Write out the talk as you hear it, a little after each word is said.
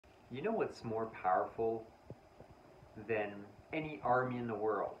You know what's more powerful than any army in the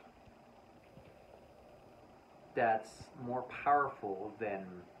world? That's more powerful than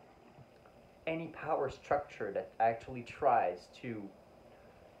any power structure that actually tries to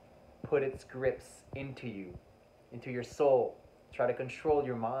put its grips into you, into your soul, try to control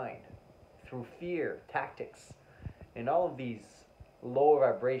your mind through fear, tactics, and all of these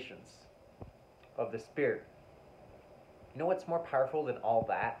lower vibrations of the spirit. You know what's more powerful than all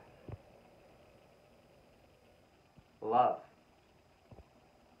that? Love.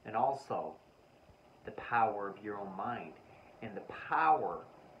 And also the power of your own mind and the power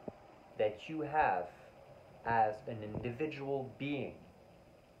that you have as an individual being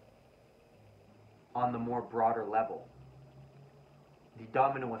on the more broader level. The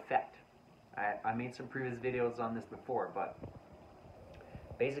domino effect. I made some previous videos on this before, but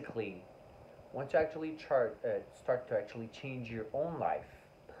basically, once you actually start to actually change your own life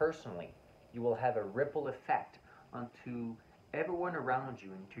personally, you will have a ripple effect onto everyone around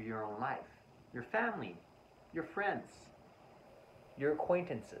you, into your own life. Your family, your friends, your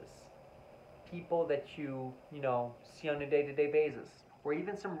acquaintances, people that you see on a day-to-day basis, or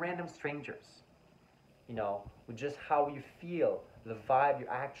even some random strangers. With just how you feel, the vibe you're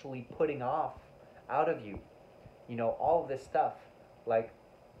actually putting off out of you, all of this stuff.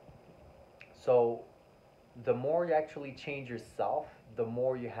 So the more you actually change yourself, the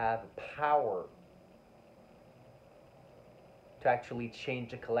more you have power to actually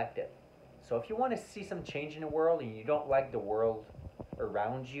change the collective. So if you want to see some change in the world and you don't like the world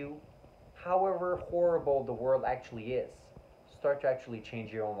around you, however horrible the world actually is, start to actually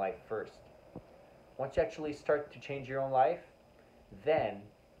change your own life first. Once you actually start to change your own life, then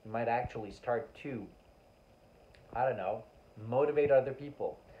you might actually start to, motivate other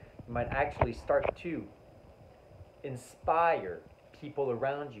people. You might actually start to inspire people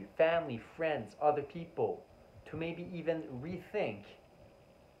around you, family, friends, other people, to maybe even rethink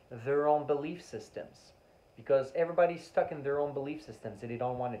their own belief systems. Because everybody's stuck in their own belief systems and they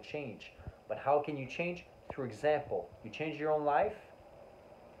don't want to change. But how can you change? Through example. You change your own life,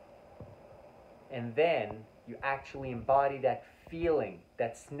 and then you actually embody that feeling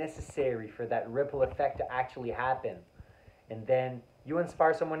that's necessary for that ripple effect to actually happen. And then you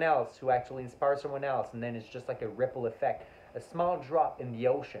inspire someone else who actually inspires someone else, and then it's just like a ripple effect. A small drop in the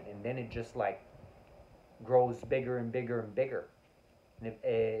ocean, and then it just grows bigger and bigger and bigger. And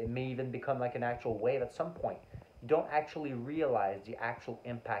it may even become like an actual wave at some point. You don't actually realize the actual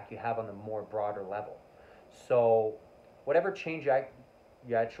impact you have on a more broader level. So whatever change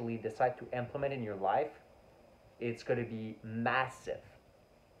you actually decide to implement in your life, it's going to be massive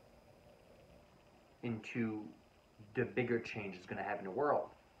into the bigger change it's going to have in the world.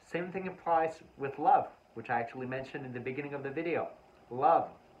 Same thing applies with love, which I actually mentioned in the beginning of the video. Love.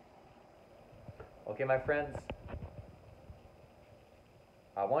 Okay, my friends,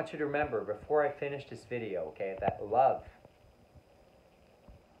 I want you to remember before I finish this video, okay, that love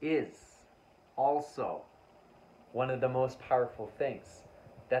is also one of the most powerful things.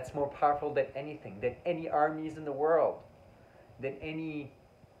 That's more powerful than anything, than any armies in the world, than any.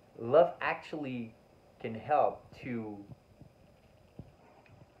 Love actually can help to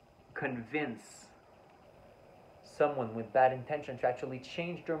convince someone with bad intention to actually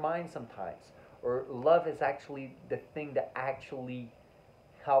change their mind sometimes. Or love is actually the thing that actually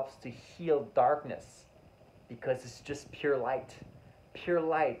helps to heal darkness, because it's just pure light. Pure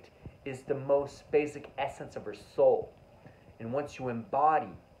light is the most basic essence of our soul. And once you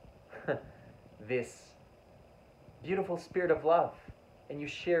embody this beautiful spirit of love and you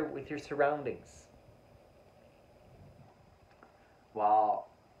share it with your surroundings, well,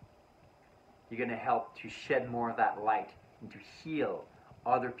 you're going to help to shed more of that light and to heal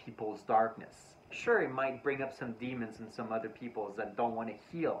other people's darkness. Sure, it might bring up some demons and some other peoples that don't want to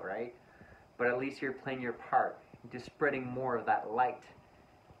heal, right? But at least you're playing your part into spreading more of that light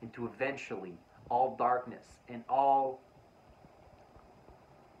into eventually all darkness and all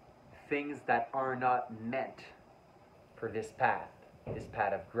things that are not meant for this path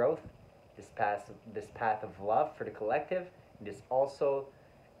of growth, this path of love for the collective.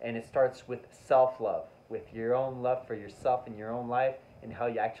 And it starts with self-love, with your own love for yourself in your own life and how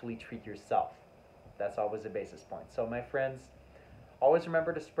you actually treat yourself. That's always a basis point. So my friends, always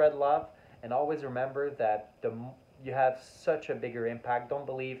remember to spread love, and always remember that you have such a bigger impact. Don't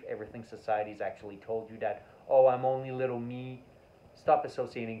believe everything society's actually told you, that, oh, I'm only little me. Stop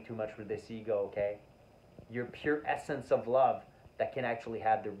associating too much with this ego, okay? Your pure essence of love that can actually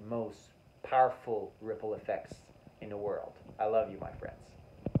have the most powerful ripple effects in the world. I love you, my friends.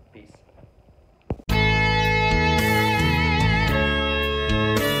 Peace.